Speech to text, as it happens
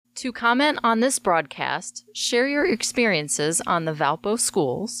To comment on this broadcast, share your experiences on the Valpo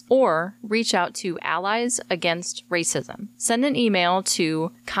schools, or reach out to Allies Against Racism. Send an email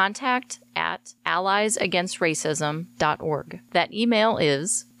to contact@alliesagainstracism.org. That email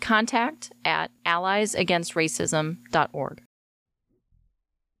is contact@alliesagainstracism.org.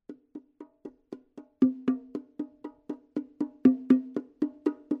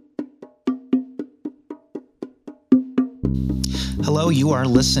 Hello, you are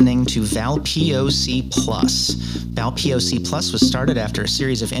listening to ValPOC Plus. ValPOC Plus was started after a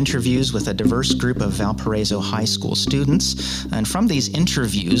series of interviews with a diverse group of Valparaiso High School students. And from these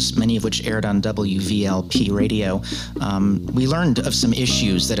interviews, many of which aired on WVLP radio, we learned of some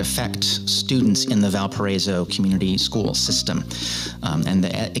issues that affect students in the Valparaiso community school system, and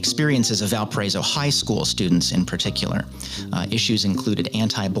the experiences of Valparaiso High School students in particular. Issues included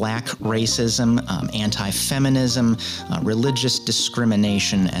anti-Black racism, anti-feminism, religious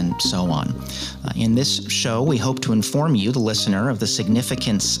discrimination, and so on. In this show, we hope to inform you, the listener, of the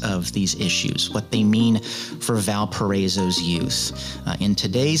significance of these issues, what they mean for Valparaiso's youth. In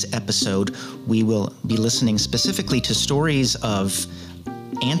today's episode, we will be listening specifically to stories of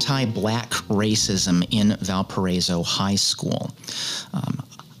anti-Black racism in Valparaiso High School.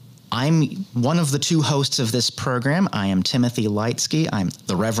 I'm one of the two hosts of this program. I am Timothy Lightsky. I'm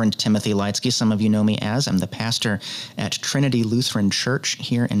the Reverend Timothy Lightsky. Some of you know me as. I'm the pastor at Trinity Lutheran Church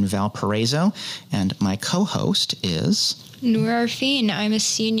here in Valparaiso. And my co-host is... Noor Arfin. I'm a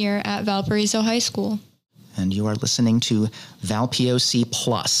senior at Valparaiso High School. And you are listening to ValPOC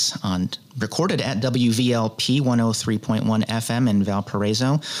Plus, recorded at WVLP 103.1 FM in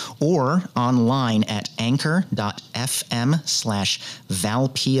Valparaiso, or online at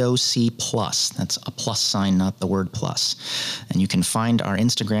anchor.fm/ValPOC Plus. That's a plus sign, not the word plus. And you can find our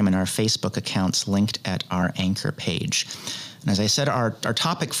Instagram and our Facebook accounts linked at our Anchor page. And as I said, our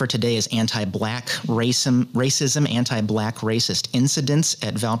topic for today is anti-Black racism, anti-Black racist incidents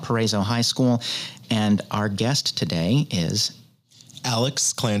at Valparaiso High School. And our guest today is...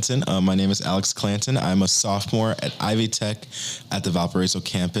 Alex Clanton. My name is Alex Clanton. I'm a sophomore at Ivy Tech at the Valparaiso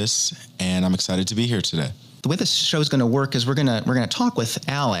campus, and I'm excited to be here today. The way this show is going to work is we're going to talk with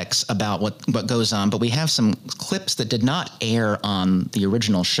Alex about what goes on, but we have some clips that did not air on the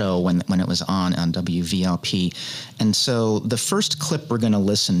original show when it was on WVLP. And so the first clip we're going to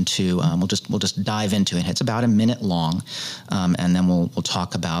listen to, we'll just dive into it. It's about a minute long, and then we'll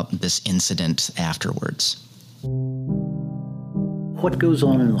talk about this incident afterwards. What goes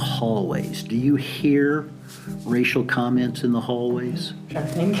on in the hallways? Do you hear racial comments in the hallways? I'm trying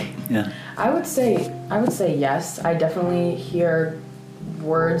to think. Yeah. I would say yes. I definitely hear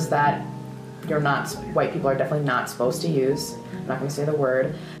words that white people are definitely not supposed to use. I'm not going to say the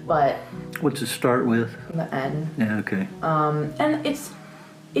word, but... What's it start with? The N. Yeah, okay. And it's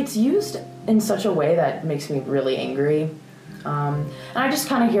used in such a way that makes me really angry. And I just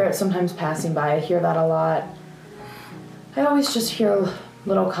kind of hear it sometimes passing by. I hear that a lot. I always just hear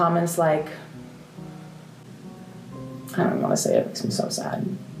little comments like, I don't even want to say it, it makes me so sad.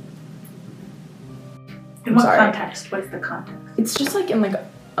 In what context? What's the context? It's just like in like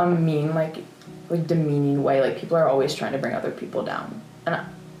a mean, like demeaning way. Like people are always trying to bring other people down. And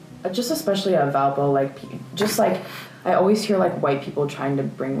just especially at Valpo, like just like I always hear like white people trying to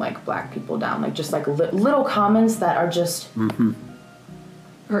bring like Black people down. Like just like little comments that are just... Mm-hmm.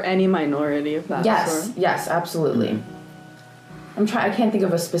 Or any minority of that sort. Yes, absolutely. Mm-hmm. I can't think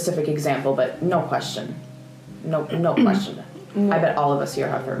of a specific example, but no question. No question. I bet all of us here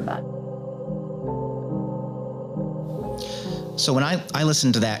have heard that. So when I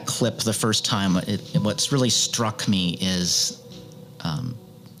listened to that clip the first time, what's really struck me is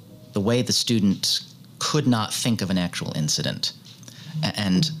the way the students could not think of an actual incident.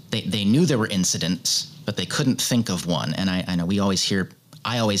 And they knew there were incidents, but they couldn't think of one. And I know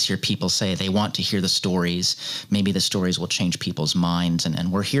I always hear people say they want to hear the stories. Maybe the stories will change people's minds,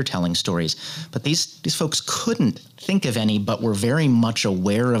 and we're here telling stories. But these folks couldn't think of any, but were very much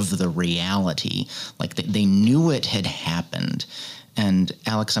aware of the reality. Like they knew it had happened. And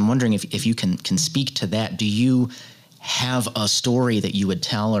Alex, I'm wondering if you can speak to that. Do you have a story that you would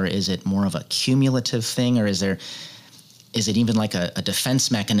tell, or is it more of a cumulative thing, or is it even like a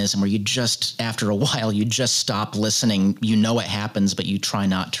defense mechanism where you just, after a while, you just stop listening, you know it happens, but you try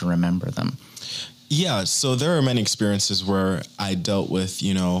not to remember them? Yeah, so there are many experiences where I dealt with,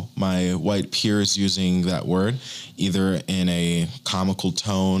 my white peers using that word, either in a comical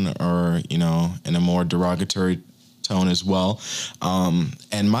tone or, in a more derogatory tone as well.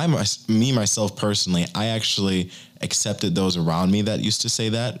 And myself personally, I actually accepted those around me that used to say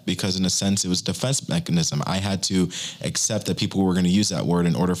that, because in a sense it was a defense mechanism. I had to accept that people were going to use that word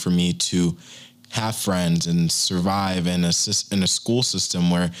in order for me to have friends and survive in a school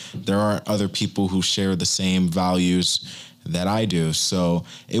system where there aren't other people who share the same values that I do. So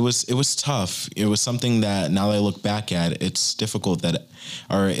it was tough. It was something that now that I look back at, it's difficult it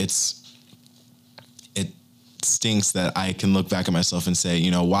stinks that I can look back at myself and say,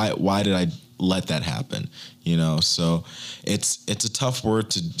 why did I let that happen? So it's a tough word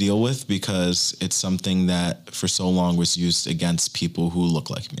to deal with, because it's something that for so long was used against people who look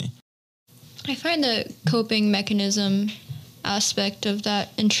like me. I find the coping mechanism aspect of that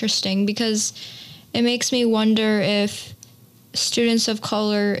interesting, because it makes me wonder if students of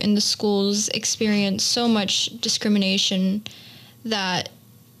color in the schools experience so much discrimination that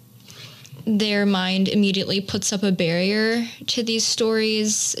their mind immediately puts up a barrier to these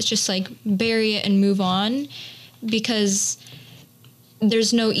stories. It's just like, bury it and move on, because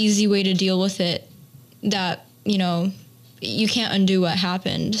there's no easy way to deal with it that, you can't undo what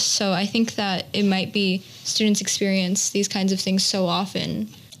happened. So I think that it might be students experience these kinds of things so often.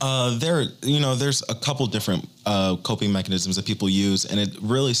 There's a couple different coping mechanisms that people use, and it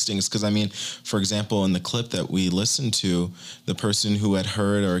really stings because, for example, in the clip that we listened to, the person who had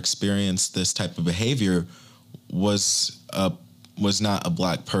heard or experienced this type of behavior was not a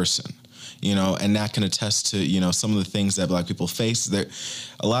Black person. And that can attest to, some of the things that Black people face.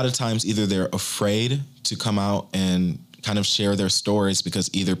 A lot of times, either they're afraid to come out and kind of share their stories because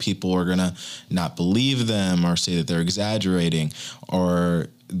either people are going to not believe them or say that they're exaggerating, or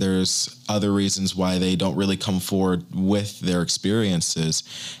there's other reasons why they don't really come forward with their experiences.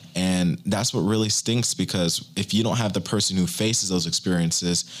 And that's what really stinks, because if you don't have the person who faces those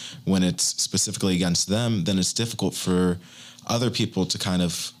experiences when it's specifically against them, then it's difficult for other people to kind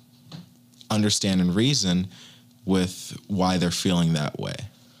of understand and reason with why they're feeling that way.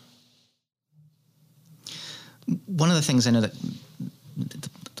 One of the things I know that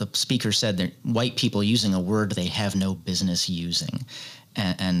the speaker said, that white people using a word they have no business using,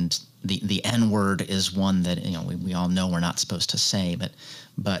 and the N word is one that we all know we're not supposed to say,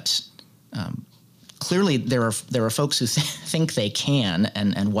 but clearly there are folks who think they can,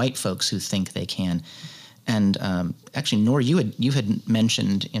 and white folks who think they can, and actually, Nora, you had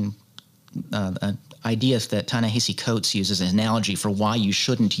mentioned in ideas that Ta-Nehisi Coates uses as an analogy for why you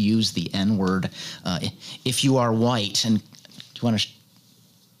shouldn't use the N-word if you are white. And do you want to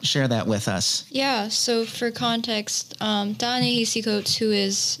share that with us? Yeah, so for context, Ta-Nehisi Coates, who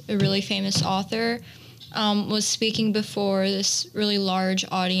is a really famous author, was speaking before this really large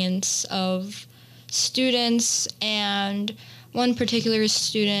audience of students, and one particular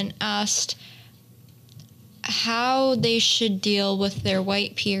student asked how they should deal with their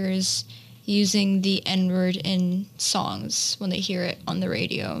white peers using the N-word in songs when they hear it on the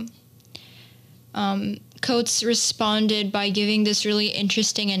radio. Coates responded by giving this really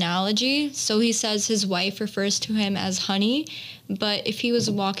interesting analogy. So he says his wife refers to him as honey, but if he was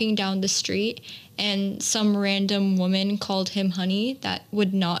walking down the street and some random woman called him honey, that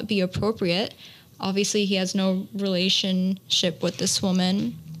would not be appropriate. Obviously, he has no relationship with this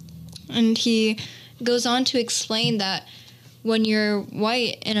woman. And he goes on to explain that when you're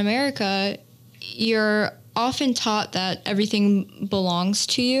white in America, you're often taught that everything belongs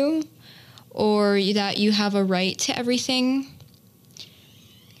to you, or that you have a right to everything.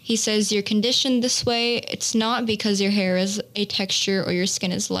 He says you're conditioned this way. It's not because your hair is a texture or your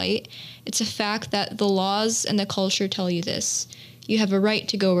skin is light. It's a fact that the laws and the culture tell you this. You have a right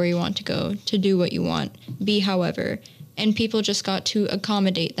to go where you want to go, to do what you want, be however, and people just got to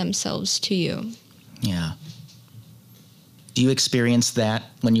accommodate themselves to you. Yeah. Do you experience that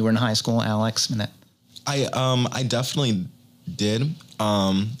when you were in high school, Alex? I definitely did.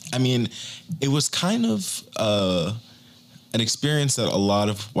 It was kind of an experience that a lot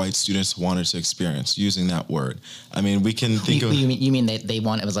of white students wanted to experience, using that word. We can think of... You mean they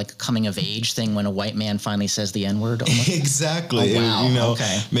want, it was like a coming of age thing when a white man finally says the N-word? Exactly. Oh, wow.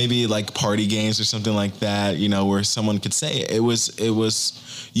 Okay. Maybe like party games or something like that, where someone could say it. It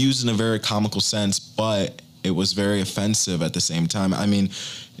was used in a very comical sense, but it was very offensive at the same time.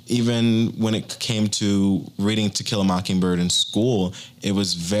 Even when it came to reading To Kill a Mockingbird in school, it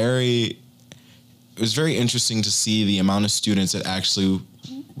was very interesting to see the amount of students that actually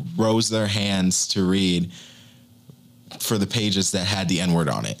rose their hands to read for the pages that had the N-word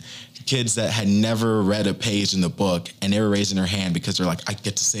on it. Kids that had never read a page in the book, and they were raising their hand because they're like, I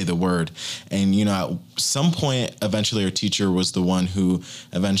get to say the word. And, at some point, eventually our teacher was the one who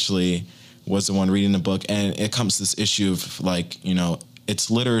eventually was the one reading the book, and it comes to this issue of like, you know, it's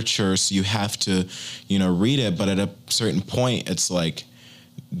literature, so you have to, you know, read it. But at a certain point, it's like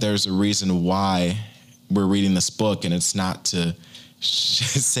there's a reason why we're reading this book, and it's not to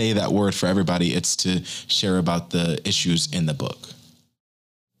say that word for everybody. It's to share about the issues in the book.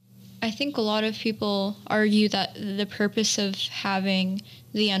 I think a lot of people argue that the purpose of having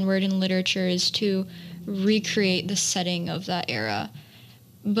the N-word in literature is to recreate the setting of that era.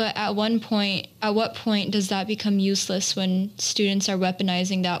 But at what point does that become useless when students are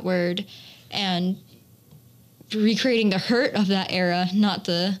weaponizing that word and recreating the hurt of that era, not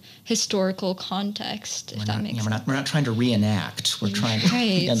the historical context, if that makes sense? We're not trying to reenact. We're trying to,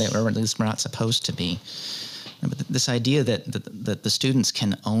 right. Or at least we're not supposed to be. But this idea that the students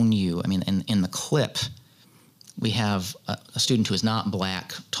can own you. I mean, in the clip, we have a student who is not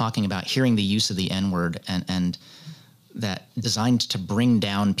black talking about hearing the use of the N-word and that designed to bring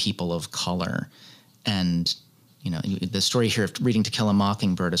down people of color. And, you know, the story here of Reading to Kill a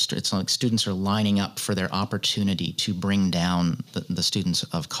Mockingbird, it's like students are lining up for their opportunity to bring down the students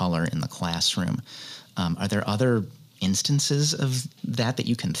of color in the classroom. Are there other instances of that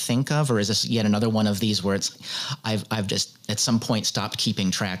you can think of, or is this yet another one of these where it's I've just at some point stopped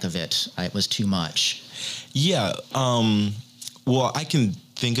keeping track of it? It was too much. Yeah. Well, I can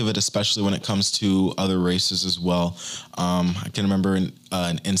think of it especially when it comes to other races as well. I can remember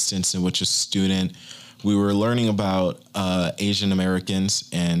an instance in which a student, we were learning about Asian Americans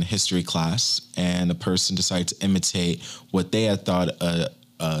in history class, and a person decided to imitate what they had thought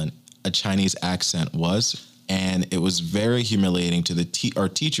a Chinese accent was. And it was very humiliating to our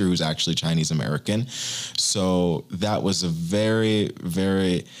teacher, who's actually Chinese American. So that was a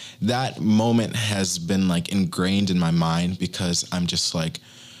that moment has been like ingrained in my mind, because I'm just like,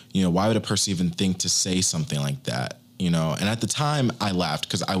 you know, why would a person even think to say something like that? You know, and at the time I laughed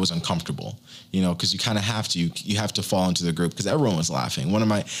because I was uncomfortable, you know, because you kind of have to, you have to fall into the group because everyone was laughing.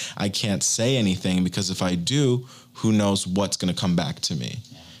 I can't say anything because if I do, who knows what's going to come back to me,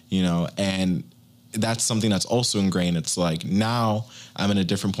 you know, and that's something that's also ingrained. It's like now I'm in a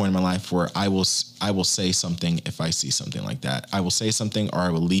different point in my life where I will say something if I see something like that. I will say something or I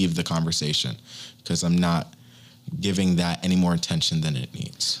will leave the conversation because I'm not giving that any more attention than it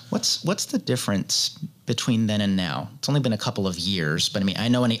needs. What's the difference between then and now? It's only been a couple of years, but I mean, I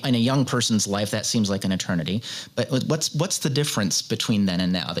know in a young person's life that seems like an eternity. But what's the difference between then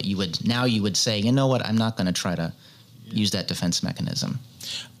and now that you would say, you know what, I'm not going to try to use that defense mechanism?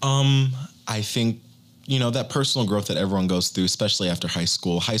 I think, you know, that personal growth that everyone goes through, especially after high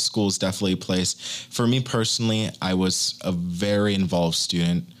school. High school is definitely a place. For me personally, I was a very involved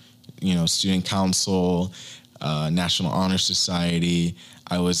student, you know, student council, National Honor Society.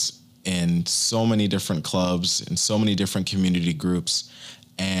 I was in so many different clubs and so many different community groups.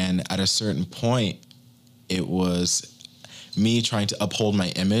 And at a certain point, it was me trying to uphold my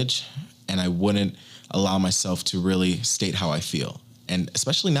image, and I wouldn't allow myself to really state how I feel. And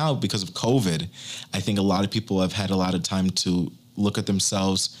especially now because of COVID, I think a lot of people have had a lot of time to look at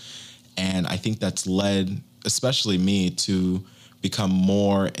themselves. And I think that's led, especially me, to become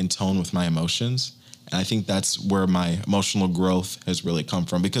more in tone with my emotions. And I think that's where my emotional growth has really come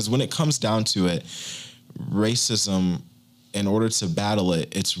from. Because when it comes down to it, racism, in order to battle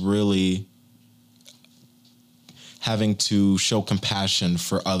it, it's really having to show compassion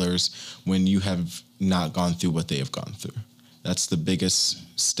for others when you have not gone through what they have gone through. That's the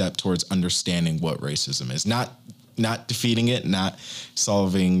biggest step towards understanding what racism is. Not defeating it, not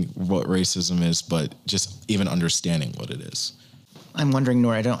solving what racism is, but just even understanding what it is. I'm wondering,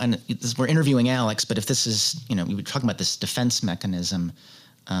 Nora, we're interviewing Alex, but if this is, you know, we were talking about this defense mechanism,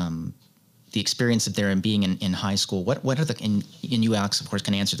 the experience of there and being in high school, what are and you, Alex, of course,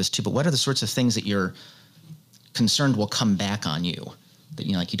 can answer this too, but what are the sorts of things that you're concerned will come back on you? That,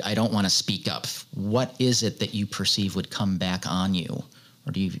 you know, like, I don't want to speak up. What is it that you perceive would come back on you?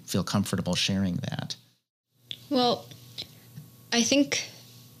 Or do you feel comfortable sharing that? Well, I think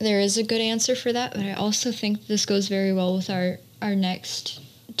there is a good answer for that, but I also think this goes very well with our next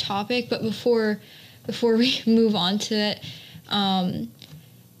topic. But before we move on to it,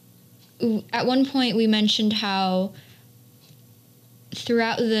 at one point we mentioned how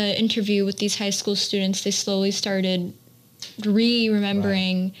throughout the interview with these high school students, they slowly started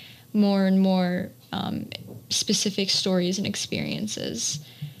remembering more and more specific stories and experiences.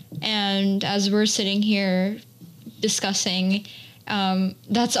 And as we're sitting here discussing,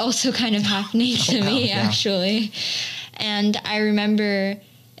 that's also kind of happening to me, actually. And I remember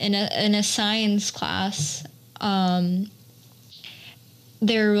in a science class,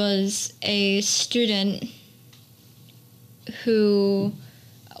 there was a student who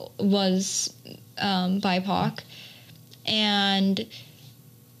was BIPOC, and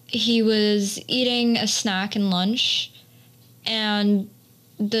he was eating a snack and lunch, and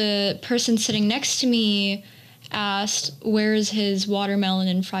the person sitting next to me asked, "Where's his watermelon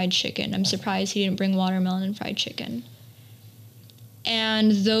and fried chicken? I'm surprised he didn't bring watermelon and fried chicken."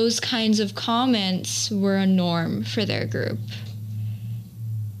 And those kinds of comments were a norm for their group.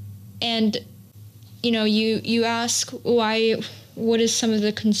 And, you know, you ask what is some of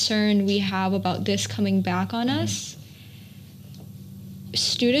the concern we have about this coming back on us?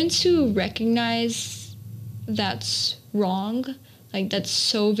 Students who recognize that's wrong, like that's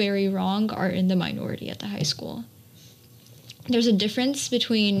so very wrong, are in the minority at the high school. There's a difference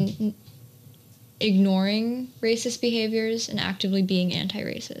between ignoring racist behaviors and actively being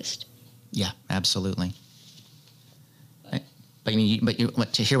anti-racist. Yeah, absolutely.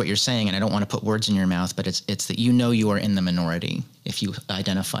 But to hear what you're saying, and I don't want to put words in your mouth, but it's that you know you are in the minority if you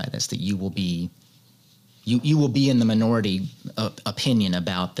identify this, that you will be in the minority opinion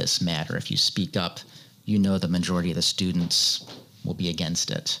about this matter. If you speak up, you know the majority of the students will be against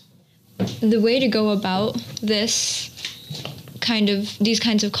it. The way to go about these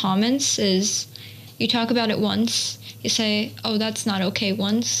kinds of comments is you talk about it once, you say, "Oh, that's not okay,"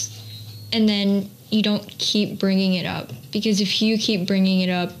 once, and then you don't keep bringing it up, because if you keep bringing it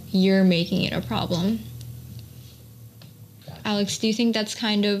up, you're making it a problem. Alex, do you think that's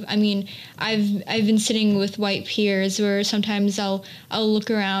kind of, I mean, I've been sitting with white peers where sometimes I'll look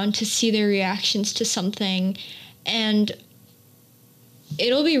around to see their reactions to something, and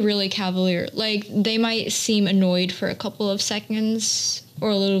it'll be really cavalier. Like, they might seem annoyed for a couple of seconds or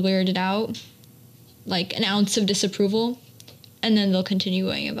a little weirded out, like an ounce of disapproval, and then they'll continue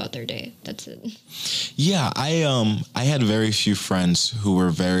going about their day. That's it. Yeah, I had very few friends who were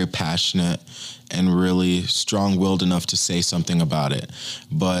very passionate and really strong-willed enough to say something about it.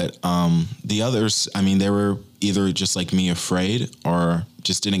 But the others, I mean, they were either just like me, afraid, or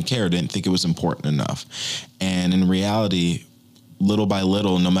just didn't care, didn't think it was important enough. And in reality, little by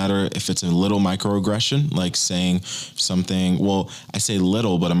little, no matter if it's a little microaggression, like saying something, well, I say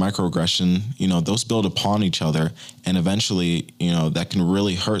little, but a microaggression, you know, those build upon each other, and eventually, you know, that can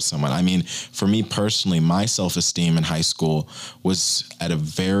really hurt someone. I mean, for me personally, my self-esteem in high school was at a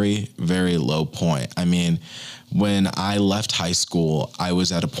very, very low point. I mean, when I left high school, I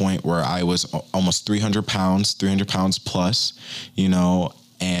was at a point where I was almost 300 pounds plus, you know,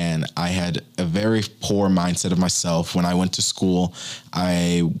 and I had a very poor mindset of myself. When I went to school,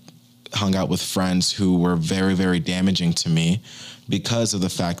 I hung out with friends who were very, very damaging to me because of the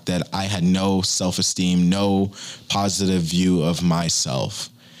fact that I had no self-esteem, no positive view of myself,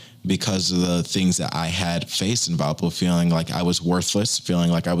 because of the things that I had faced in Valpo, feeling like I was worthless,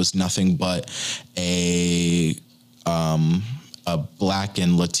 feeling like I was nothing but a Black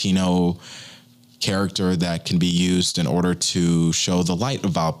and Latino character that can be used in order to show the light of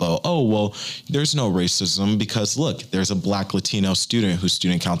Valpo. Oh, well, there's no racism because look, there's a Black Latino student who's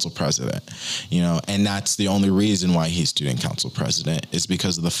student council president, you know, and that's the only reason why he's student council president, is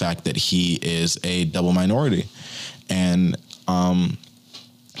because of the fact that he is a double minority. And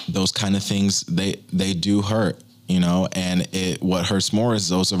those kind of things, they do hurt, you know, and what hurts more is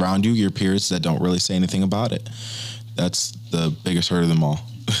those around you, your peers, that don't really say anything about it. That's the biggest hurt of them all.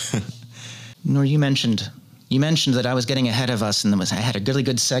 Noor, you mentioned that I was getting ahead of us, and I had a really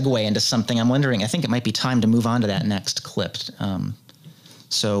good segue into something. I'm wondering, I think it might be time to move on to that next clip.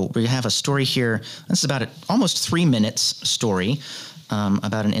 So we have a story here. This is about almost 3 minutes story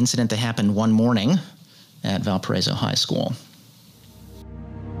about an incident that happened one morning at Valparaiso High School.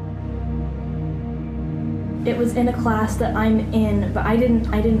 It was in a class that I'm in, but I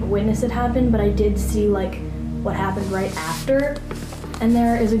didn't witness it happen, but I did see like what happened right after. And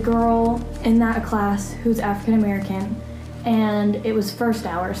there is a girl in that class who's African American, and it was first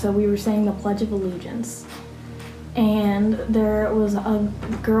hour, so we were saying the Pledge of Allegiance. And there was a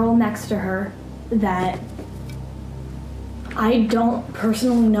girl next to her that I don't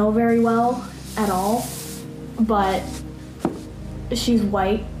personally know very well at all, but she's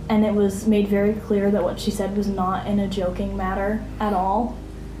white, and it was made very clear that what she said was not in a joking matter at all.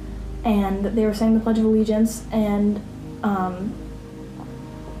 And they were saying the Pledge of Allegiance, and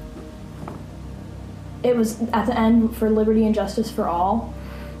it was at the end for liberty and justice for all,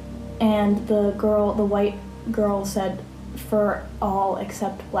 and the white girl said for all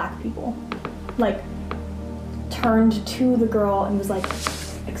except Black people, like turned to the girl and was like,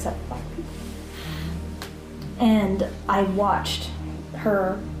 except Black people. And I watched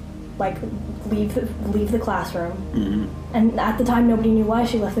her like leave the classroom, mm-hmm. And at the time nobody knew why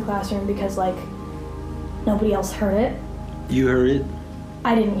she left the classroom, because like nobody else heard it. You heard it?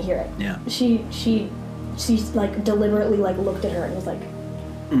 I didn't hear it. Yeah. She like deliberately like looked at her and was like,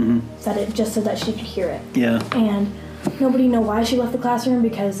 said it just so that she could hear it. Yeah. And nobody knew why she left the classroom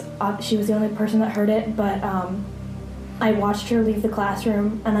because she was the only person that heard it, but I watched her leave the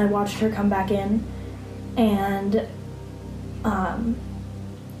classroom and I watched her come back in, and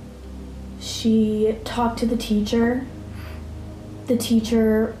she talked to the teacher. The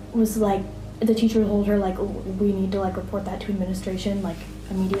teacher told her like, we need to like report that to administration like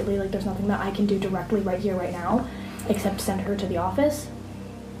immediately, like there's nothing that I can do directly right here right now except send her to the office.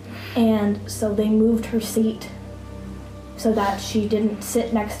 And so they moved her seat so that she didn't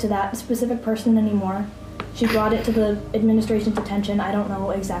sit next to that specific person anymore. She brought it to the administration's attention. I don't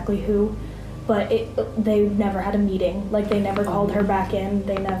know exactly who, but they never had a meeting. Like, they never called her back in.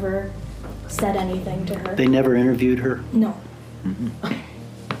 They never said anything to her. They never interviewed her? No.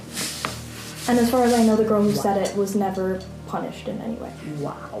 And as far as I know, the girl who said it was never punished in any way.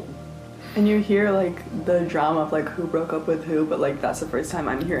 Wow. And you hear, like, the drama of, like, who broke up with who, but, like, that's the first time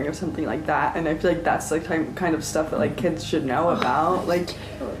I'm hearing of something like that. And I feel like that's, like, kind of stuff that, like, kids should know about. Like,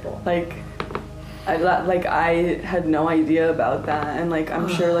 I had no idea about that. And, like, I'm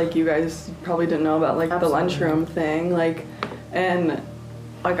sure, like, you guys probably didn't know about, like, the lunchroom thing. Like, and,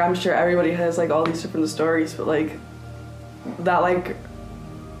 like, I'm sure everybody has, like, all these different stories, but, like,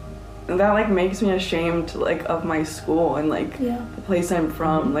 that makes me ashamed, like, of my school and, like, the place I'm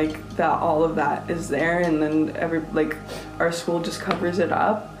from, like, that all of that is there, and then our school just covers it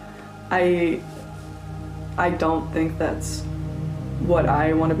up. I don't think that's what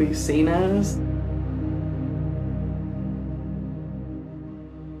I want to be seen as.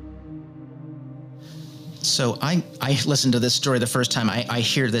 So I listened to this story the first time. I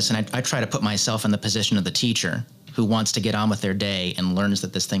hear this, and I try to put myself in the position of the teacher who wants to get on with their day and learns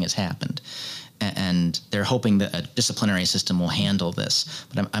that this thing has happened, and they're hoping that a disciplinary system will handle this.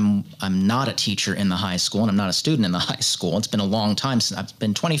 But I'm not a teacher in the high school, and I'm not a student in the high school. It's been a long time since I've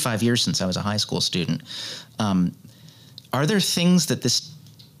been 25 years since I was a high school student. Are there things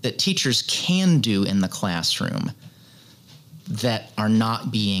that teachers can do in the classroom that are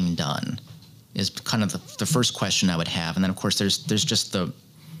not being done? Is kind of the first question I would have, and then of course there's just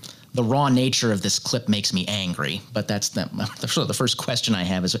the raw nature of this clip makes me angry, but that's the first question I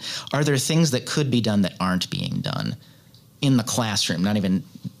have is, are there things that could be done that aren't being done in the classroom? Not even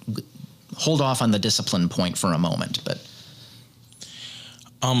hold off on the discipline point for a moment, but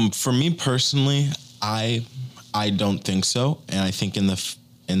for me personally, I don't think so, and I think in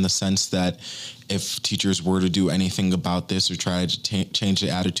the sense that if teachers were to do anything about this or try to change the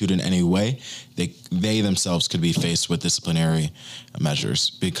attitude in any way, they themselves could be faced with disciplinary measures.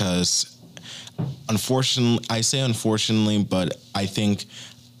 Because unfortunately, I say unfortunately, but I think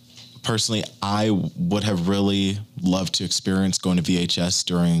personally, I would have really loved to experience going to VHS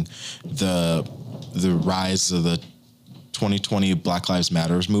during the rise of the 2020 Black Lives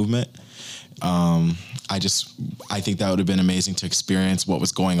Matters movement. I think that would have been amazing to experience what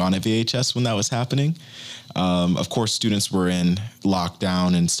was going on at VHS when that was happening. Of course, students were in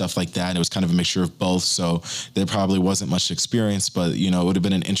lockdown and stuff like that. And it was kind of a mixture of both. So there probably wasn't much experience, but, it would have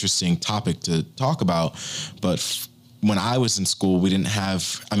been an interesting topic to talk about. But when I was in school, we didn't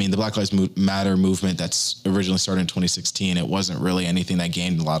have, the Black Lives Matter movement that's originally started in 2016. It wasn't really anything that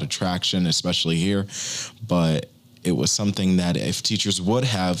gained a lot of traction, especially here. But it was something that if teachers would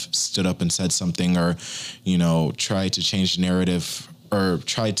have stood up and said something or, tried to change the narrative or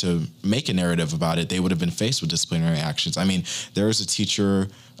tried to make a narrative about it, they would have been faced with disciplinary actions. There was a teacher,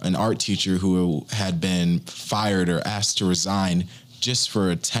 an art teacher, who had been fired or asked to resign just for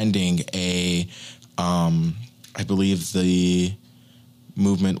attending I believe the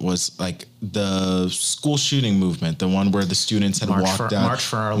movement was like the school shooting movement, the one where the students had walked out. March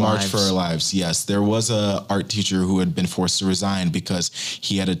for Our March Lives. for Our Lives, yes. There was a art teacher who had been forced to resign because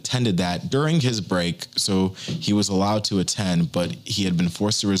he had attended that during his break, so he was allowed to attend, but he had been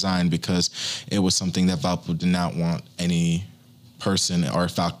forced to resign because it was something that Valpo did not want any person or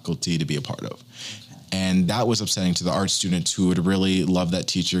faculty to be a part of. And that was upsetting to the art students who would really love that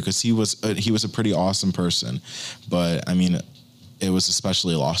teacher because he was a pretty awesome person. But, it was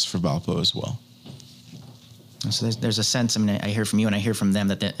especially a loss for Valpo as well. So there's a sense, I hear from you and I hear from them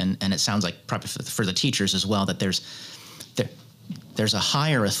and it sounds like probably for the teachers as well, that there's a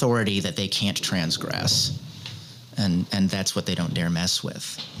higher authority that they can't transgress, and that's what they don't dare mess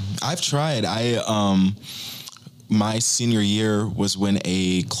with. I've tried. My senior year was when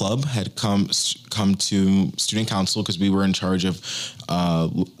a club had come to student council because we were in charge of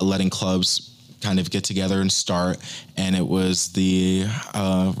letting clubs kind of get together and start, and it was the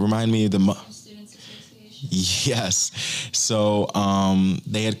Students Association. Yes. So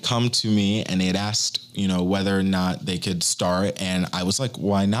they had come to me and they had asked, whether or not they could start. And I was like,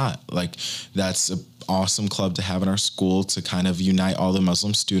 why not? Like, that's an awesome club to have in our school to kind of unite all the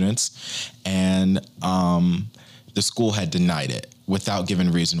Muslim students. And the school had denied it without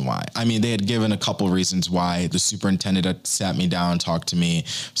giving reason why. I mean, they had given a couple reasons why. The superintendent had sat me down, talked to me,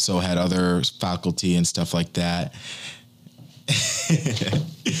 so had other faculty and stuff like that.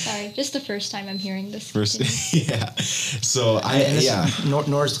 Sorry, just the first time I'm hearing this. Yeah. So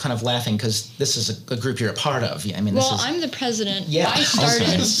Nora's kind of laughing because this is a group you're a part of. I mean, I'm the president. Yeah. I started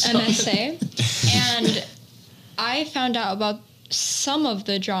MSA, and I found out about some of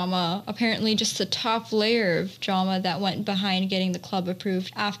the drama, apparently just the top layer of drama that went behind getting the club approved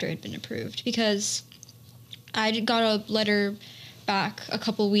after it had been approved, because I got a letter back a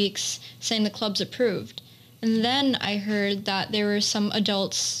couple weeks saying the club's approved. And then I heard that there were some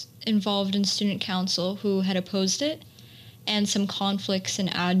adults involved in student council who had opposed it, and some conflicts in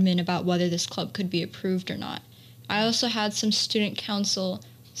admin about whether this club could be approved or not. I also had some student council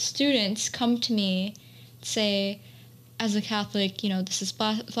students come to me say, as a Catholic, this is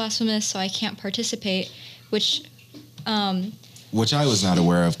blasphemous, so I can't participate, which I was not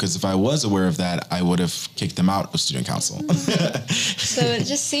aware of, because if I was aware of that, I would have kicked them out of student council. So it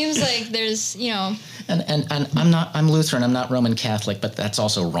just seems like there's, And I'm Lutheran, I'm not Roman Catholic, but that's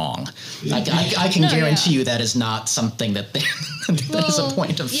also wrong. I can guarantee you that is not something that is a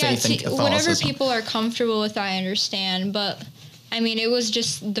point of faith in Catholicism. Whatever people are comfortable with, I understand, but I mean, it was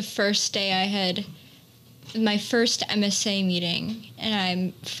just the first day I had my first MSA meeting, and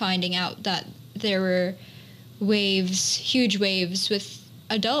I'm finding out that there were huge waves with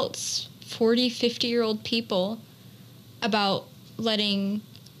adults, 40, 50-year-old people, about letting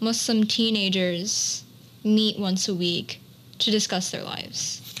Muslim teenagers meet once a week to discuss their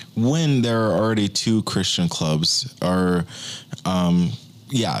lives. When there are already two Christian clubs, already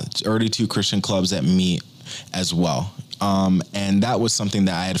two Christian clubs that meet as well. And that was something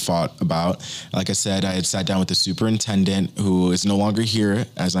that I had fought about. Like I said, I had sat down with the superintendent, who is no longer here,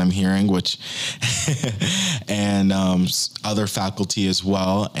 as I'm hearing, and other faculty as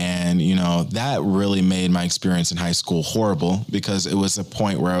well. And, that really made my experience in high school horrible, because it was a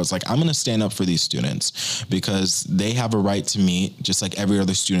point where I was like, I'm going to stand up for these students because they have a right to meet, just like every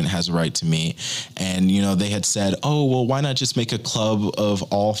other student has a right to meet. And, they had said, oh, well, why not just make a club of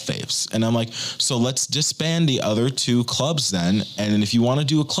all faiths? And I'm like, so let's disband the other two clubs then, and if you want to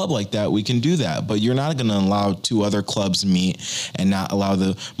do a club like that, we can do that, but you're not going to allow two other clubs meet and not allow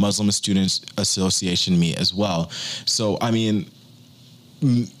the Muslim Students Association meet as well. So I mean,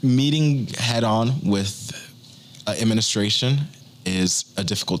 meeting head on with administration is a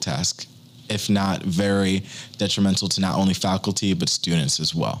difficult task, if not very detrimental to not only faculty but students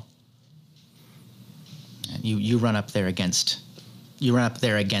as well. You run up there against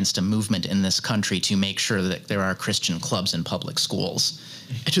a movement in this country to make sure that there are Christian clubs in public schools,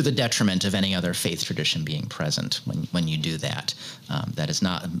 to the detriment of any other faith tradition being present when you do that. That's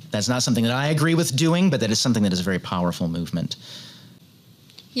not something that I agree with doing, but that is something that is a very powerful movement.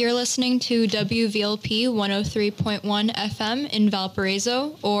 You're listening to WVLP 103.1 FM in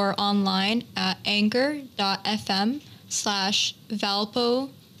Valparaiso, or online at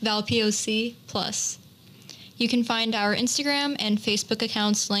anchor.fm/ValPOC+. You can find our Instagram and Facebook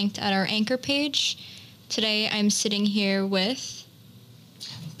accounts linked at our Anchor page. Today, I'm sitting here with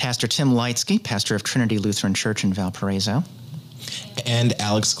Pastor Tim Leitzke, pastor of Trinity Lutheran Church in Valparaiso. And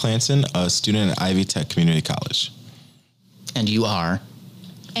Alex Clanton, a student at Ivy Tech Community College. And you are?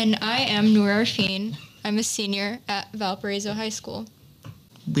 And I am Noor Arfin. I'm a senior at Valparaiso High School.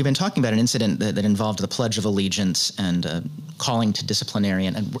 We've been talking about an incident that involved the Pledge of Allegiance and calling to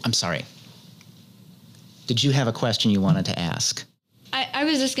disciplinarian. And I'm sorry. Did you have a question you wanted to ask? I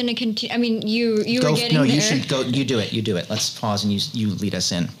was just going to continue. I mean, you were getting No, there. you should go. You do it. Let's pause and you lead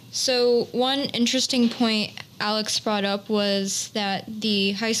us in. So one interesting point Alex brought up was that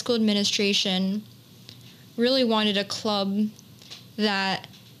the high school administration really wanted a club that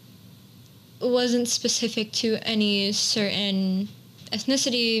wasn't specific to any certain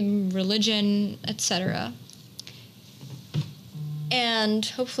ethnicity, religion, etc. And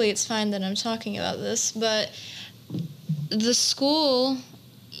hopefully it's fine that I'm talking about this, but the school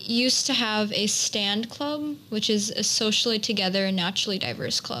used to have a stand club, which is a socially together and naturally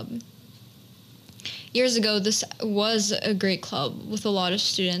diverse club. Years ago, this was a great club with a lot of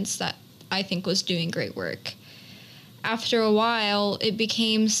students that I think was doing great work. After a while, it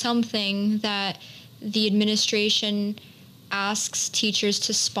became something that the administration asks teachers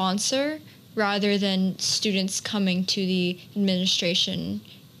to sponsor rather than students coming to the administration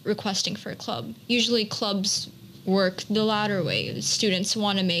requesting for a club. Usually clubs work the latter way. Students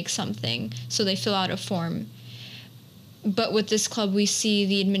want to make something, so they fill out a form. But with this club, we see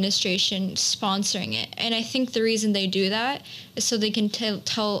the administration sponsoring it. And I think the reason they do that is so they can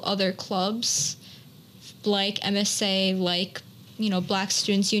tell other clubs, like MSA, like, Black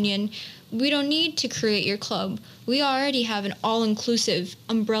Students Union, we don't need to create your club. We already have an all-inclusive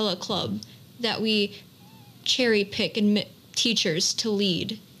umbrella club that we cherry pick and teachers to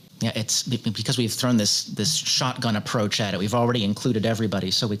lead. Yeah, it's because we've thrown this shotgun approach at it. We've already included everybody,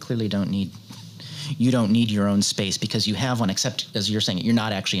 so we clearly you don't need your own space because you have one, except, as you're saying, you're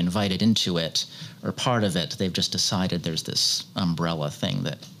not actually invited into it or part of it. They've just decided there's this umbrella thing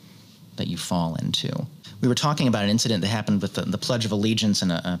that you fall into. We were talking about an incident that happened with the Pledge of Allegiance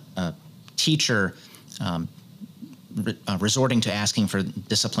and a teacher resorting to asking for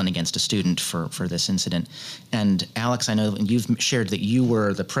discipline against a student for this incident. And Alex, I know you've shared that you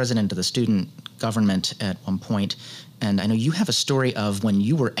were the president of the student government at one point, and I know you have a story of when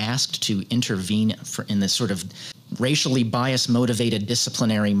you were asked to intervene in this sort of racially bias motivated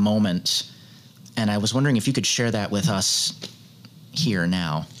disciplinary moment. And I was wondering if you could share that with us here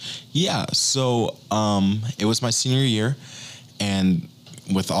now. Yeah, so it was my senior year, and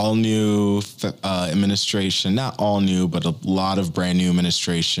with all new administration, not all new, but a lot of brand new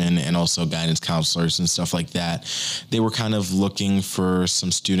administration and also guidance counselors and stuff like that, they were kind of looking for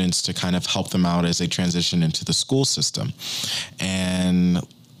some students to kind of help them out as they transition into the school system. And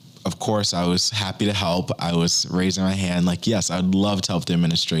of course, I was happy to help. I was raising my hand like, yes, I'd love to help the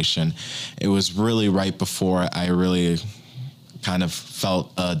administration. It was really right before I really kind of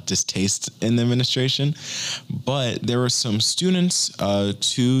felt a distaste in the administration. But there were some students,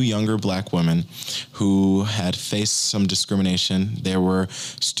 2 younger Black women, who had faced some discrimination. There were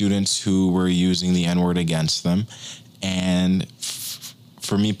students who were using the N-word against them. And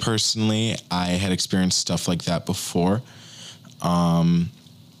for me personally, I had experienced stuff like that before. And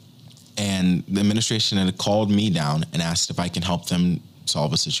the administration had called me down and asked if I can help them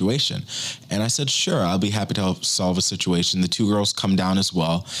solve a situation. And I said, sure, I'll be happy to help solve a situation. The 2 girls come down as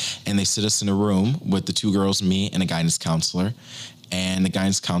well, and they sit us in a room with the 2 girls, me and a guidance counselor. And the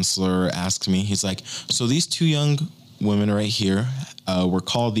guidance counselor asks me, he's like, so these 2 young women right here were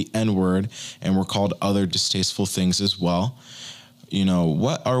called the N-word and were called other distasteful things as well.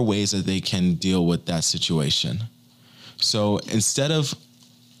 What are ways that they can deal with that situation? So instead of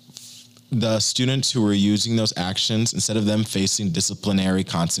the students who were using those actions, instead of them facing disciplinary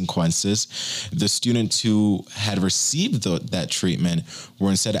consequences, the students who had received that treatment were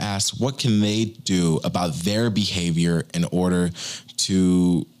instead asked, what can they do about their behavior in order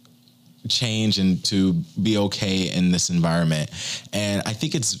to change and to be okay in this environment? And I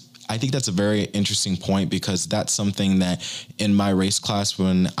think that's a very interesting point, because that's something that in my race class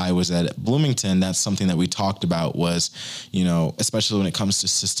when I was at Bloomington, that's something that we talked about was, especially when it comes to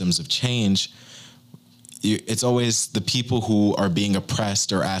systems of change, it's always the people who are being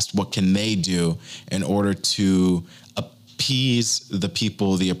oppressed are asked what can they do in order to appease the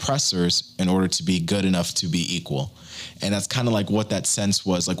people, the oppressors, in order to be good enough to be equal. And that's kind of like what that sense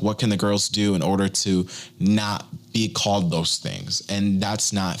was, like, what can the girls do in order to not be called those things? And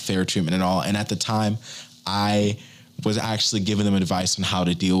that's not fair treatment at all. And at the time, I was actually giving them advice on how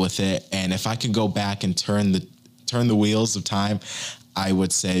to deal with it. And if I could go back and turn the wheels of time, I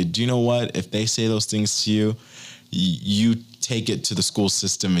would say, do you know what? If they say those things to you, you take it to the school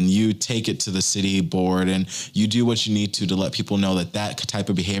system and you take it to the city board and you do what you need to let people know that type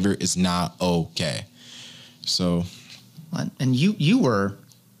of behavior is not okay. So... And you were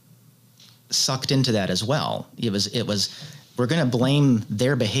sucked into that as well. It was we're going to blame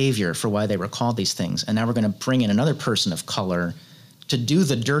their behavior for why they were called these things, and now we're going to bring in another person of color to do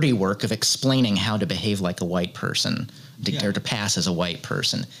the dirty work of explaining how to behave like a white person, or to pass as a white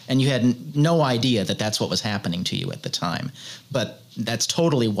person. And you had no idea that that's what was happening to you at the time. But that's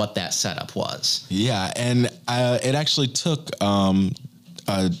totally what that setup was. Yeah, and it actually took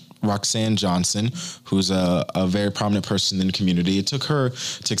Roxanne Johnson, who's a very prominent person in the community. It took her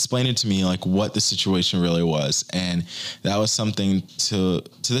to explain it to me, like, what the situation really was. And that was something to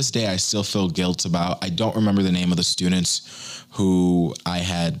this day I still feel guilt about. I don't remember the name of the students who I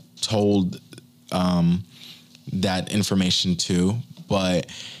had told that information to, but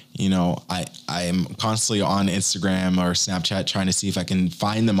I am constantly on Instagram or Snapchat trying to see if I can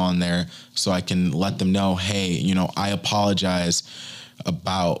find them on there so I can let them know, hey, I apologize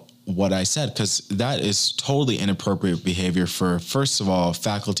about what I said, because that is totally inappropriate behavior for, first of all,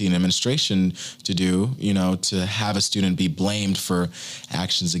 faculty and administration to do, to have a student be blamed for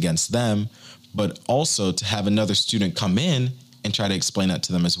actions against them, but also to have another student come in and try to explain that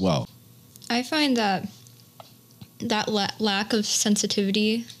to them as well. I find that lack of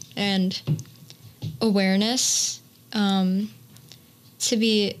sensitivity and awareness to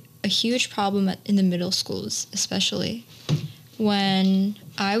be a huge problem in the middle schools, especially. When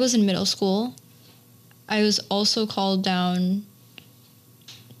I was in middle school, I was also called down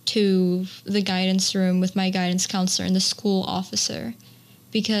to the guidance room with my guidance counselor and the school officer,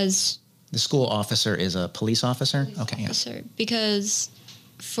 because... The school officer is a police officer? Okay, officer, yeah. Because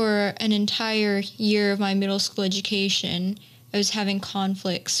for an entire year of my middle school education, I was having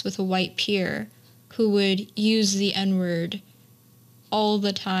conflicts with a white peer who would use the N-word all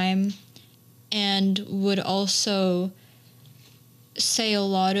the time and would also say a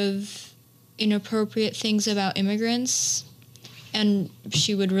lot of inappropriate things about immigrants, and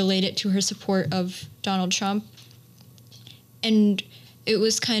she would relate it to her support of Donald Trump. And it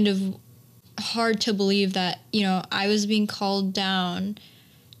was kind of hard to believe that, I was being called down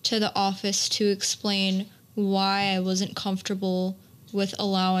to the office to explain why I wasn't comfortable with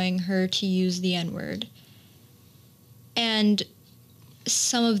allowing her to use the N-word. And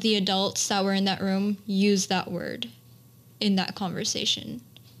some of the adults that were in that room used that word in that conversation.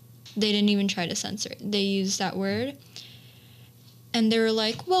 They didn't even try to censor it. They used that word. And they were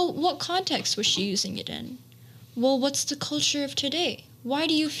like, well, what context was she using it in? Well, what's the culture of today? Why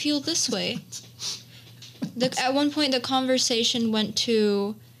do you feel this way? At one point, the conversation went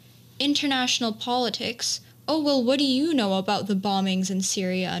to international politics. Oh, well, what do you know about the bombings in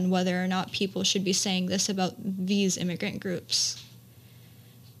Syria and whether or not people should be saying this about these immigrant groups?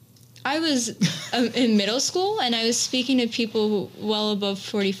 I was in middle school, and I was speaking to people well above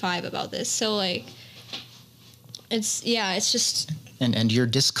 45 about this. So, it's just... And your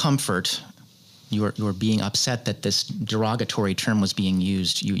discomfort, you were being upset that this derogatory term was being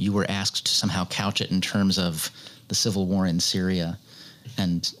used. You were asked to somehow couch it in terms of the civil war in Syria,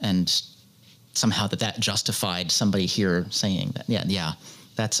 and somehow that justified somebody here saying that. Yeah,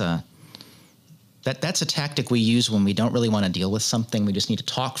 that's a tactic we use when we don't really want to deal with something. We just need to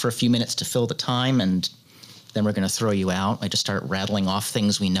talk for a few minutes to fill the time, and then we're going to throw you out. I just start rattling off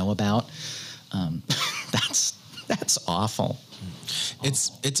things we know about. That's awful.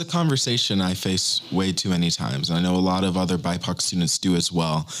 It's a conversation I face way too many times. I know a lot of other BIPOC students do as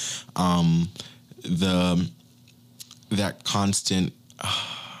well. That constant,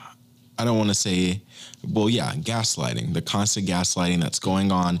 I don't want to say, well, yeah, gaslighting, the constant gaslighting that's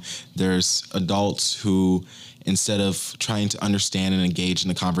going on. There's adults who, instead of trying to understand and engage in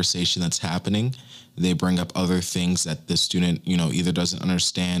the conversation that's happening, they bring up other things that the student, either doesn't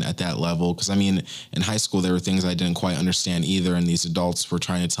understand at that level. Because, in high school, there were things I didn't quite understand either, and these adults were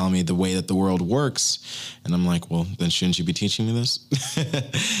trying to tell me the way that the world works. And I'm like, well, then shouldn't you be teaching me this?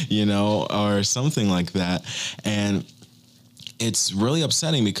 Or something like that. And it's really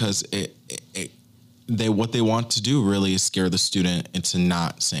upsetting because what they want to do really is scare the student into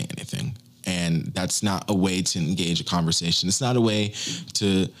not saying anything. And that's not a way to engage a conversation. It's not a way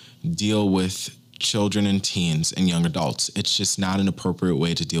to deal with children and teens and young adults. It's just not an appropriate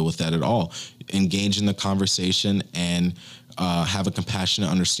way to deal with that at all. Engage in the conversation and have a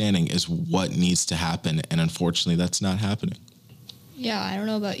compassionate understanding is what needs to happen. And unfortunately, that's not happening. Yeah, I don't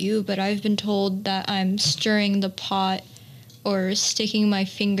know about you, but I've been told that I'm stirring the pot or sticking my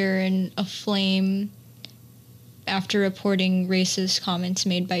finger in a flame after reporting racist comments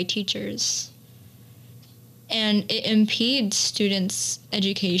made by teachers. And it impedes students'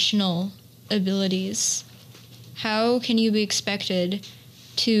 educational abilities. How can you be expected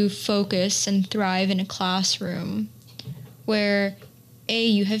to focus and thrive in a classroom where, A,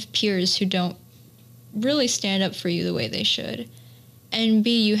 you have peers who don't really stand up for you the way they should, and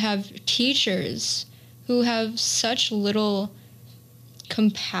B, you have teachers who have such little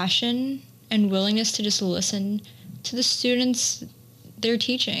compassion and willingness to just listen to the students they're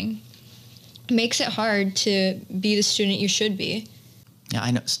teaching? It makes it hard to be the student you should be. Yeah,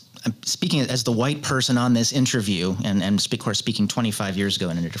 I know. I'm speaking as the white person on this interview, and of course speaking 25 years ago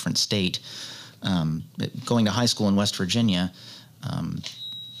in a different state, going to high school in West Virginia.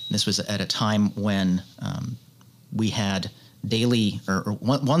 This was at a time when we had daily, or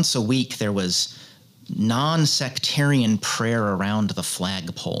once a week, there was non-sectarian prayer around the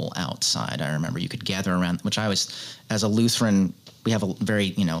flagpole outside. I remember you could gather around, which I was, as a Lutheran, we have a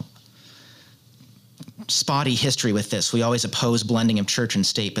very, spotty history with this. We always opposed blending of church and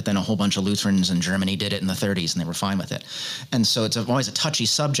state, but then a whole bunch of Lutherans in Germany did it in the 30s, and they were fine with it. And so it's always a touchy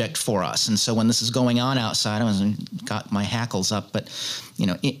subject for us. And so when this is going on outside, got my hackles up. But,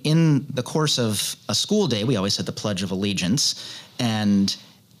 in the course of a school day, we always had the Pledge of Allegiance. And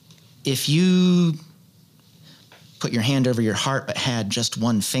if you put your hand over your heart but had just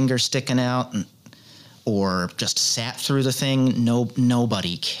one finger sticking out, or just sat through the thing,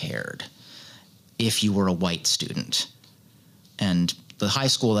 nobody cared if you were a white student. And the high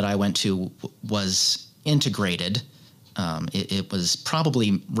school that I went to was integrated. It was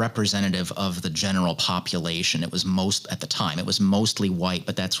probably representative of the general population. It was at the time, it was mostly white,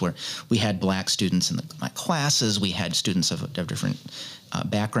 but that's where we had black students in my classes. We had students of different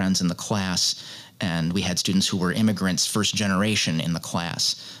backgrounds in the class, and we had students who were immigrants, first generation in the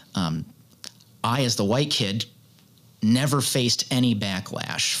class. I, as the white kid, never faced any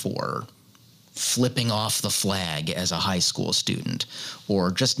backlash for flipping off the flag as a high school student, or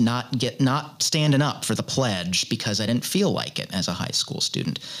just not standing up for the pledge because I didn't feel like it as a high school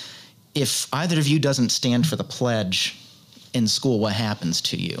student. If either of you doesn't stand for the pledge in school, what happens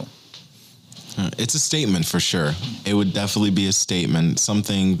to you? It's a statement for sure. It would definitely be a statement,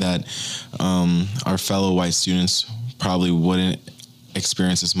 something that our fellow white students probably wouldn't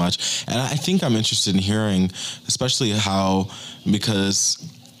experience as much. And I think I'm interested in hearing, especially because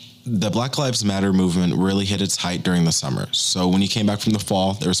the Black Lives Matter movement really hit its height during the summer. So when you came back from the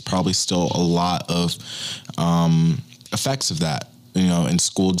fall, there was probably still a lot of effects of that, in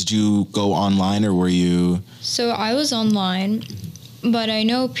school. Did you go online, or were you? So I was online, but I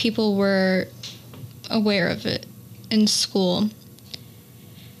know people were aware of it in school.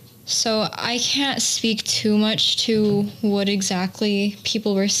 So I can't speak too much to what exactly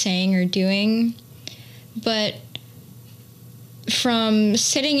people were saying or doing, but from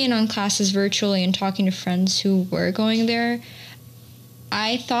sitting in on classes virtually and talking to friends who were going there,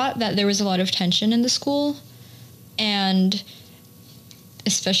 I thought that there was a lot of tension in the school, and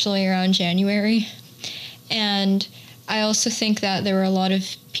especially around January. And I also think that there were a lot of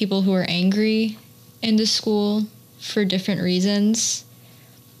people who were angry in the school for different reasons.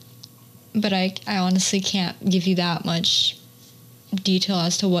 But I honestly can't give you that much detail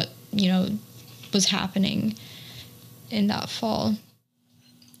as to what, was happening in that fall.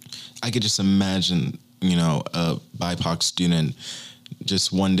 I could just imagine, a BIPOC student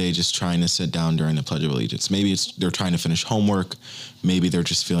just one day just trying to sit down during the Pledge of Allegiance. Maybe they're trying to finish homework. Maybe they're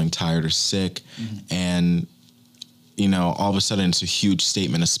just feeling tired or sick. Mm-hmm. And, all of a sudden it's a huge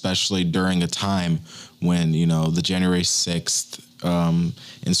statement, especially during a time when, the January 6th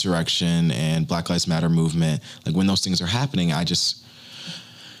insurrection and Black Lives Matter movement, like when those things are happening,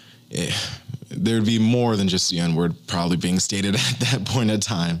 there'd be more than just the N-word probably being stated at that point in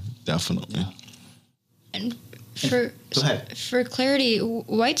time, definitely. And for clarity,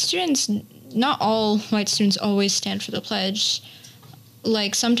 white students, not all white students always stand for the pledge.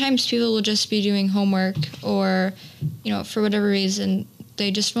 Like sometimes people will just be doing homework, or, for whatever reason, they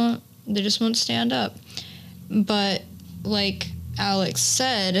just won't stand up. But like Alex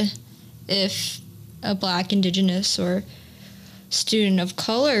said, if a Black, Indigenous, or student of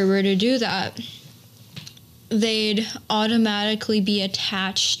color were to do that, they'd automatically be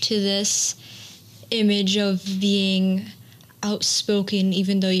attached to this image of being outspoken,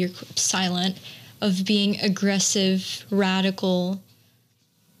 even though you're silent, of being aggressive, radical.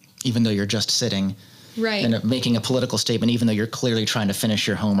 Even though you're just sitting. Right. And making a political statement, even though you're clearly trying to finish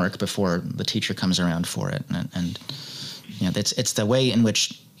your homework before the teacher comes around for it. And it's the way in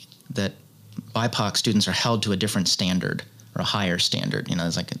which that BIPOC students are held to a different standard, or a higher standard.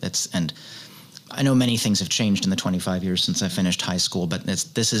 And I know many things have changed in the 25 years since I finished high school, but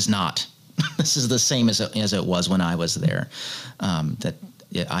this is not. This is the same as it was when I was there.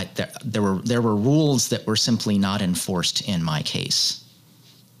 There were rules that were simply not enforced in my case,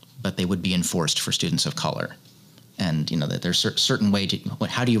 but they would be enforced for students of color. And that there's a certain way to.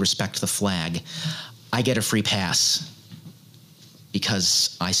 How do you respect the flag? I get a free pass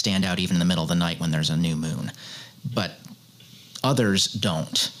because I stand out even in the middle of the night when there's a new moon, but others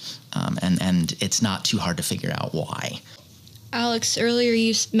don't. And it's not too hard to figure out why. Alex, earlier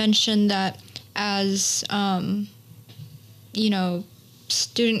you mentioned that as,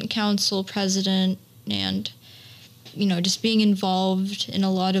 student council president and, just being involved in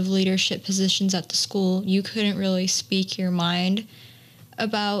a lot of leadership positions at the school, you couldn't really speak your mind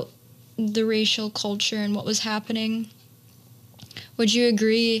about the racial culture and what was happening. Would you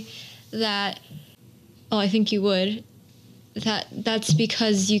agree that, I think you would, that's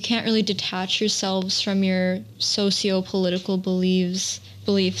because you can't really detach yourselves from your socio-political beliefs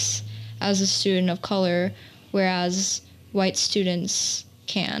as a student of color, whereas white students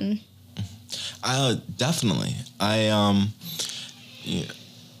can? Definitely.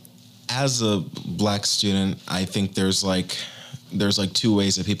 As a Black student, I think there's two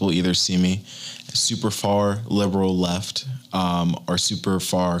ways that people either see me: super far liberal left, or super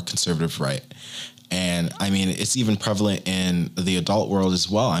far conservative right. And I mean, it's even prevalent in the adult world as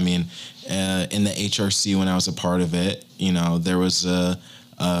well. I mean, in the HRC, when I was a part of it, you know, there was a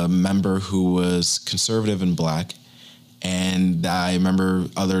member who was conservative and black. And I remember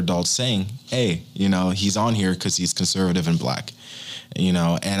other adults saying, hey, you know, he's on here because he's conservative and black, you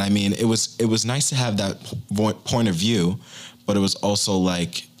know. And I mean, it was nice to have that point of view, but it was also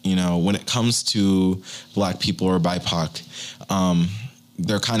like, you know, when it comes to black people or BIPOC,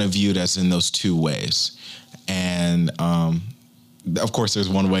 they're kind of viewed as in those two ways. And of course, there's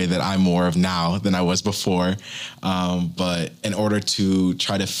one way that I'm more of now than I was before. But in order to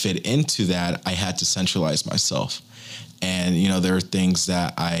try to fit into that, I had to centralize myself. And, you know, there are things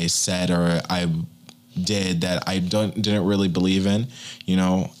that I said or I did that I didn't really believe in, you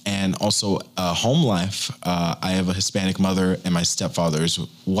know. And also home life. I have a Hispanic mother and my stepfather is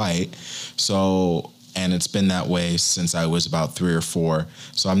white. So, and it's been that way since I was about 3 or 4.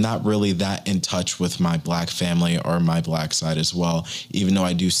 So I'm not really that in touch with my black family or my black side as well, even though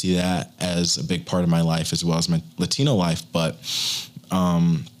I do see that as a big part of my life as well as my Latino life. But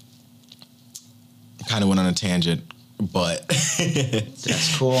kind of went on a tangent. But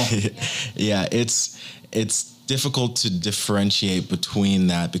that's cool. Yeah, it's difficult to differentiate between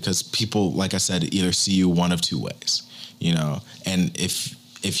that because people, like I said, either see you one of two ways, you know. And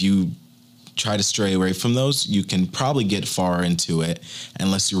if you try to stray away from those, you can probably get far into it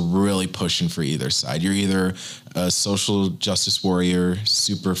unless you're really pushing for either side. You're either a social justice warrior,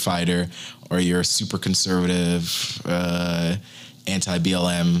 super fighter, or you're a super conservative,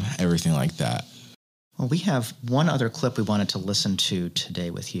 anti-BLM, everything like that. Well, we have one other clip we wanted to listen to today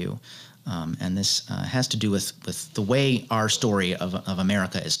with you, and this has to do with the way our story of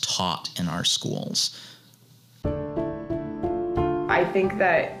America is taught in our schools. I think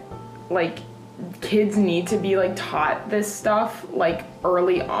that, like, kids need to be, like, taught this stuff, like,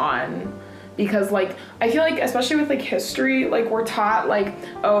 early on, because, like, I feel like, especially with, like, history, like, we're taught, like,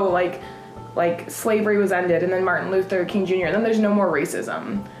 oh, like slavery was ended, and then Martin Luther King Jr., and then there's no more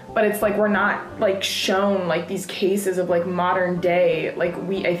racism. But it's like we're not like shown like these cases of like modern day. Like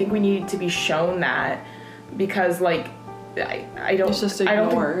I think we need to be shown that because like I don't it's just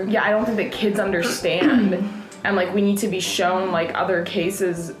ignored. I don't think that kids understand. And like we need to be shown like other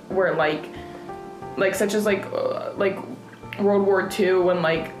cases where like such as like World War II when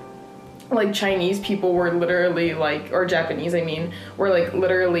like Chinese people were literally like, or Japanese, I mean, were like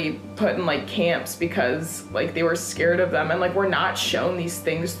literally put in like camps because like they were scared of them. And like we're not shown these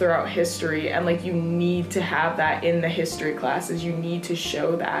things throughout history. And like you need to have that in the history classes. You need to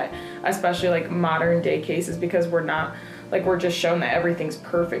show that, especially like modern day cases, because we're not like, we're just shown that everything's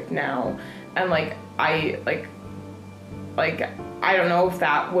perfect now. And like I don't know if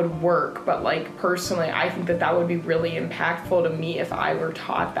that would work, but like personally, I think that would be really impactful to me if I were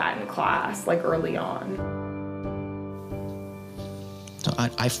taught that in class, like early on. So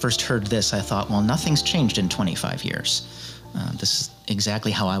I first heard this, I thought, well, nothing's changed in 25 years. This is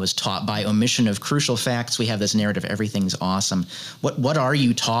exactly how I was taught. By omission of crucial facts, we have this narrative, everything's awesome. What are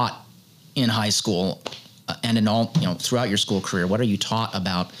you taught in high school and in all, you know, throughout your school career? What are you taught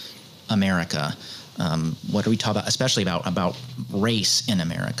about America? What are we talking about, especially about race in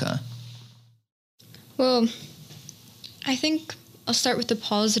America? Well, I think I'll start with the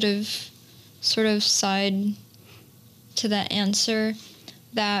positive sort of side to that answer,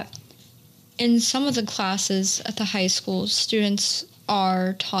 that in some of the classes at the high school, students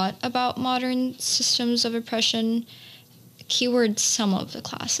are taught about modern systems of oppression, keyword some of the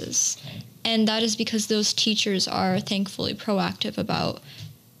classes. And that is because those teachers are thankfully proactive about,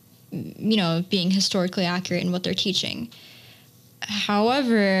 you know, being historically accurate in what they're teaching.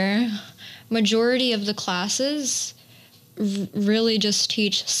 However, majority of the classes really just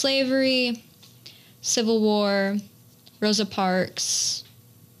teach slavery, Civil War, Rosa Parks,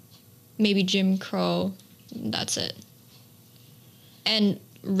 maybe Jim Crow, that's it. And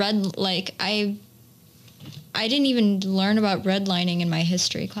I didn't even learn about redlining in my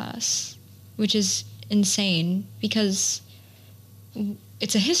history class, which is insane because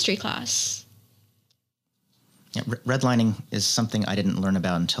it's a history class. Yeah, redlining is something I didn't learn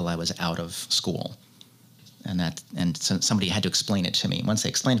about until I was out of school. And so somebody had to explain it to me. Once they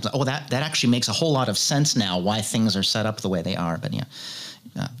explained it, that actually makes a whole lot of sense now why things are set up the way they are. But yeah,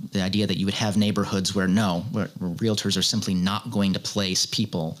 the idea that you would have neighborhoods where realtors are simply not going to place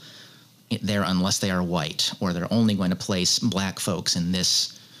people there unless they are white, or they're only going to place black folks in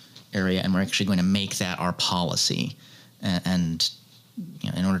this area, and we're actually going to make that our policy. And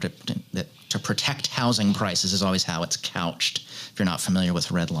you know, in order to protect housing prices is always how it's couched, if you're not familiar with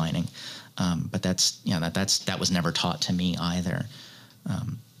redlining. But that was never taught to me either.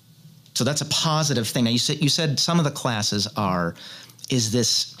 So that's a positive thing. Now you said some of the classes are, is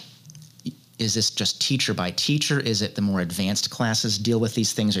this just teacher by teacher? Is it the more advanced classes deal with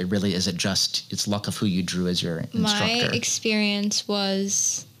these things, or really is it just, it's luck of who you drew as your instructor? My experience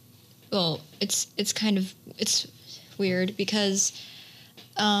was, well, it's weird because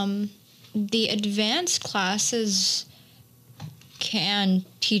the advanced classes can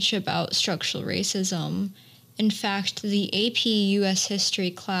teach about structural racism. In fact, the AP US History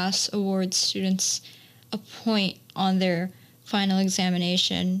class awards students a point on their final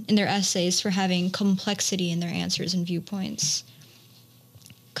examination in their essays for having complexity in their answers and viewpoints.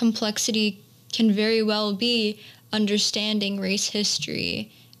 Complexity can very well be understanding race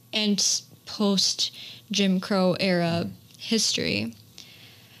history and post-Jim Crow era history.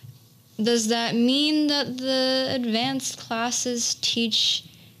 Does that mean that the advanced classes teach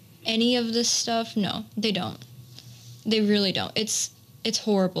any of this stuff? No, they don't. They really don't. It's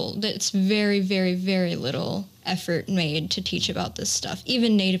horrible. It's very, very, very little effort made to teach about this stuff.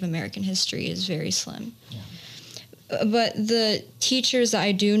 Even Native American history is very slim. Yeah. But the teachers that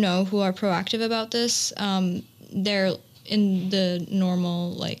I do know who are proactive about this, they're in the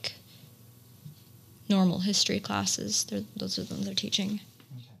normal history classes. Those are them they're teaching.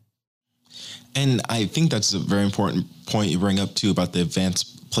 And I think that's a very important point you bring up too about the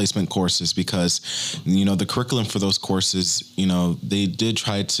advanced placement courses, because, you know, the curriculum for those courses, you know, they did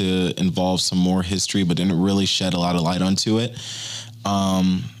try to involve some more history, but didn't really shed a lot of light onto it.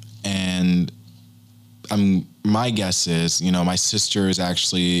 And my guess is, you know, my sister is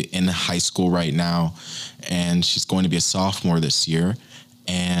actually in high school right now, and she's going to be a sophomore this year.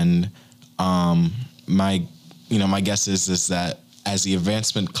 And my guess is that as the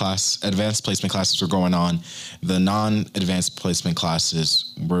advanced placement classes were going on, the non-advanced placement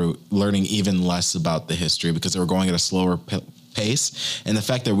classes were learning even less about the history because they were going at a slower pace. And the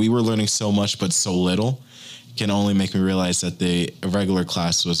fact that we were learning so much but so little can only make me realize that the regular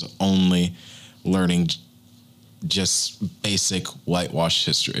class was only learning just basic whitewash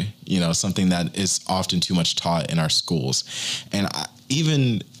history, you know, something that is often too much taught in our schools. And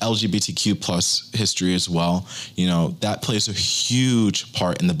even LGBTQ plus history as well, you know, that plays a huge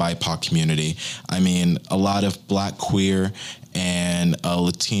part in the BIPOC community. I mean, a lot of Black queer and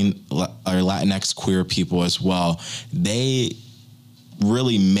Latinx queer people as well, they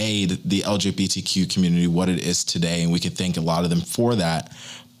really made the LGBTQ community what it is today, and we can thank a lot of them for that.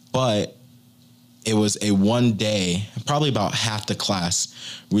 But it was a one day, probably about half the class,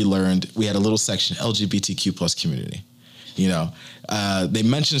 we had a little section, LGBTQ plus community. You know, they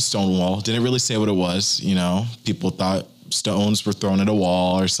mentioned Stonewall, didn't really say what it was. You know, people thought stones were thrown at a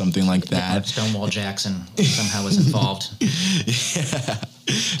wall or something like that. Stonewall Jackson somehow was involved. Yeah.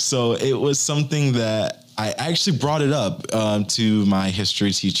 So it was something that I actually brought it up to my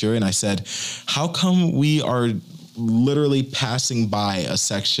history teacher, and I said, how come we are literally passing by a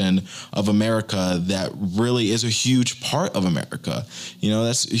section of America that really is a huge part of America? You know,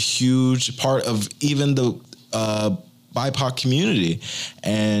 that's a huge part of even the BIPOC community.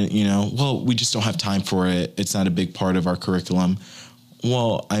 And, you know, well, we just don't have time for it. It's not a big part of our curriculum.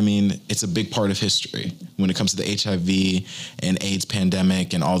 Well, I mean, it's a big part of history when it comes to the HIV and AIDS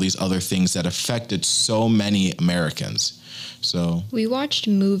pandemic and all these other things that affected so many Americans. So we watched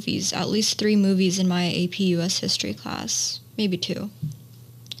movies, at least 3 movies in my AP US history class, maybe 2.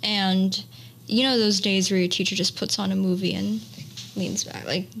 And you know those days where your teacher just puts on a movie and leans back,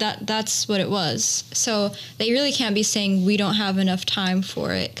 like that's what it was. So they really can't be saying we don't have enough time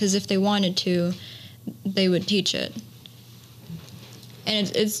for it, because if they wanted to, they would teach it. And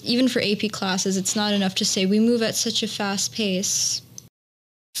it's even for AP classes, it's not enough to say we move at such a fast pace.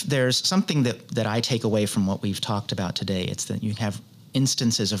 There's something that I take away from what we've talked about today. It's that you have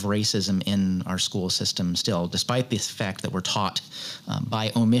instances of racism in our school system still, despite the fact that we're taught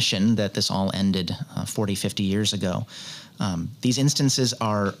by omission that this all ended 40, 50 years ago. These instances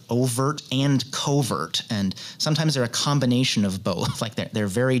are overt and covert, and sometimes they're a combination of both. Like they're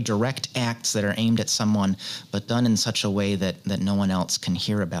very direct acts that are aimed at someone, but done in such a way that no one else can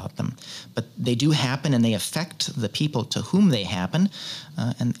hear about them. But they do happen, and they affect the people to whom they happen,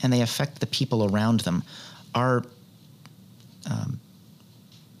 and they affect the people around them.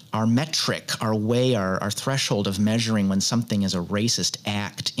 Our metric, our way, our threshold of measuring when something is a racist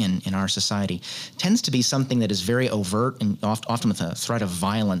act in our society tends to be something that is very overt and often with a threat of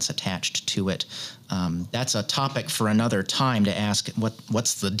violence attached to it. That's a topic for another time to ask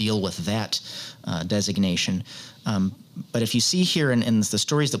what's the deal with that designation. But if you see here in the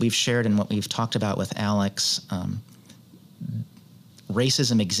stories that we've shared and what we've talked about with Alex,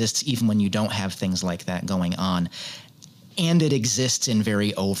 racism exists even when you don't have things like that going on. and it exists in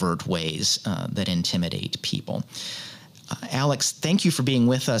very overt ways that intimidate people. Alex, thank you for being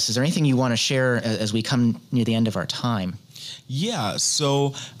with us. Is there anything you want to share as we come near the end of our time? Yeah,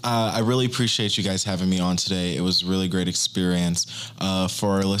 so I really appreciate you guys having me on today. It was a really great experience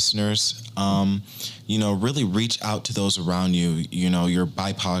for our listeners. Really reach out to those around you, your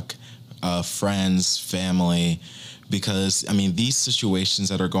BIPOC friends, family, because, these situations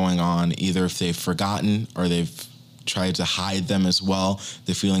that are going on, either if they've forgotten or they've tried to hide them as well,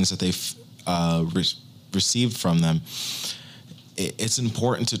 the feelings that they've received from them, it's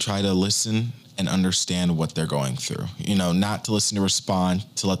important to try to listen and understand what they're going through, not to listen to respond,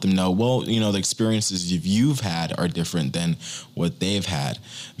 to let them know, the experiences you've had are different than what they've had,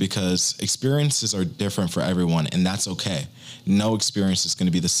 because experiences are different for everyone, and that's okay. No experience is going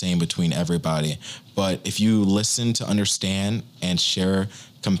to be the same between everybody. But if you listen to understand and share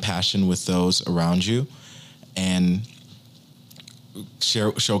compassion with those around you, and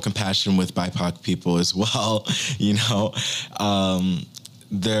show compassion with BIPOC people as well,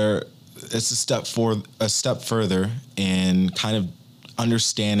 it's a step further in kind of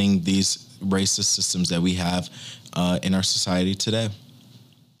understanding these racist systems that we have in our society today.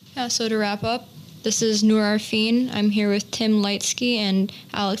 Yeah, so to wrap up, this is Noor Arfin. I'm here with Tim Lightsky and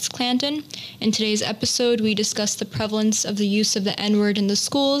Alex Clanton. In today's episode, we discuss the prevalence of the use of the N-word in the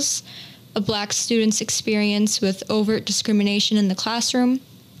schools, a Black student's experience with overt discrimination in the classroom,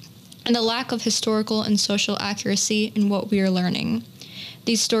 and the lack of historical and social accuracy in what we are learning.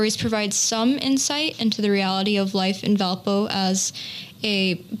 These stories provide some insight into the reality of life in Valpo as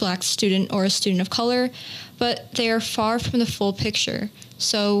a Black student or a student of color, but they are far from the full picture.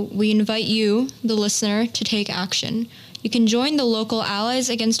 So we invite you, the listener, to take action. You can join the local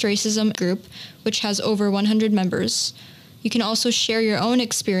Allies Against Racism group, which has over 100 members. You can also share your own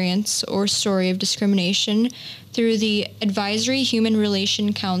experience or story of discrimination through the Advisory Human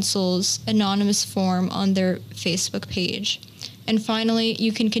Relation Council's anonymous form on their Facebook page. And finally,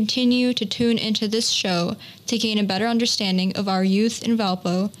 you can continue to tune into this show to gain a better understanding of our youth in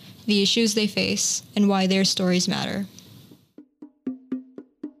Valpo, the issues they face, and why their stories matter.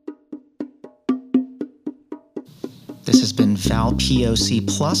 This has been Val POC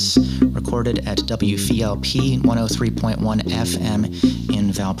Plus, recorded at WVLP 103.1 FM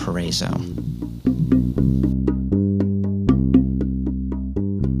in Valparaiso.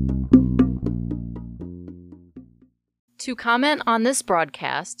 To comment on this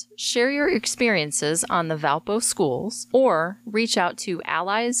broadcast, share your experiences on the Valpo schools, or reach out to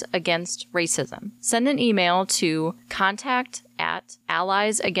Allies Against Racism. Send an email to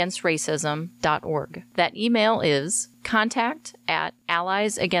contact@alliesagainstracism.org. That email is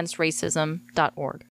contact@alliesagainstracism.org.